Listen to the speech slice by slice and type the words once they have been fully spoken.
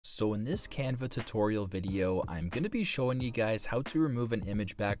So in this Canva tutorial video, I'm going to be showing you guys how to remove an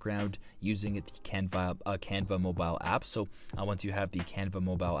image background using the Canva mobile app. So once you have the Canva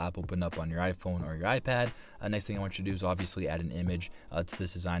mobile app open up on your iPhone or your iPad, next thing I want you to do is obviously add an image to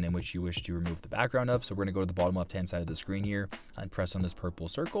this design in which you wish to remove the background of. So we're going to go to the bottom left hand side of the screen here and press on this purple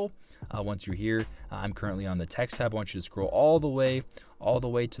circle. Once you're here, I'm currently on the text tab. I want you to scroll all the way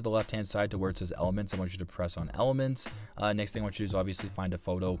to the left hand side to where it says elements. I want you to press on elements. Next thing I want you to do is obviously find a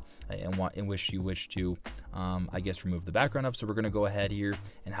photo in which you wish to remove the background of. So we're going to go ahead here,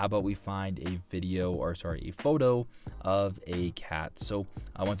 and how about we find a photo of a cat. So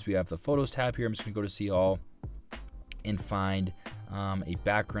once we have the photos tab here, I'm just going to go to see all and find a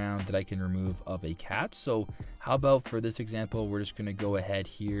background that I can remove of a cat. So how about for this example, we're just going to go ahead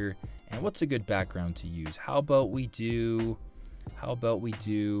here, and what's a good background to use? How about we do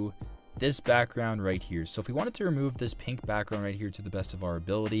this background right here? So if we wanted to remove this pink background right here to the best of our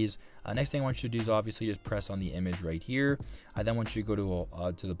abilities, next thing I want you to do is obviously just press on the image right here. I then want you to go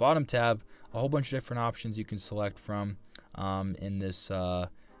to the bottom tab, a whole bunch of different options you can select from in this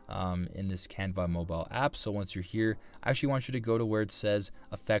Canva mobile app. So once you're here, I actually want you to go to where it says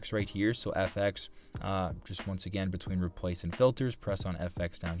effects right here. So FX, just once again between replace and filters, press on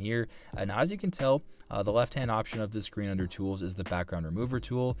FX down here. And now, as you can tell, the left hand option of the screen under tools is the background remover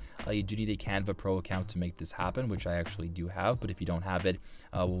tool. You do need a Canva Pro account to make this happen, which I actually do have, but if you don't have it,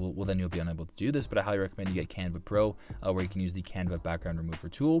 well then you'll be unable to do this. But I highly recommend you get Canva Pro, where you can use the Canva background remover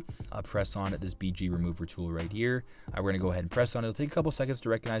tool. Press on this BG remover tool right here. We're going to go ahead and press on it. It'll take a couple seconds to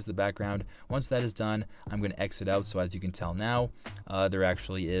recognize the background. Once that is done, I'm going to exit out. So as you can tell now, there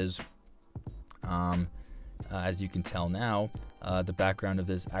actually is the background of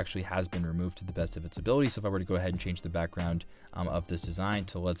this actually has been removed to the best of its ability. So if I were to go ahead and change the background of this design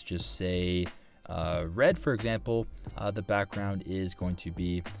to, let's just say, red, for example, the background is going to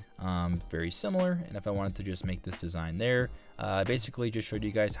be very similar. And if I wanted to just make this design there, basically just showed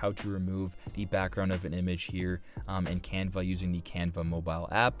you guys how to remove the background of an image here in Canva using the Canva mobile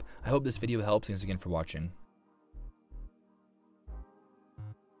app. I hope this video helps. Thanks again for watching.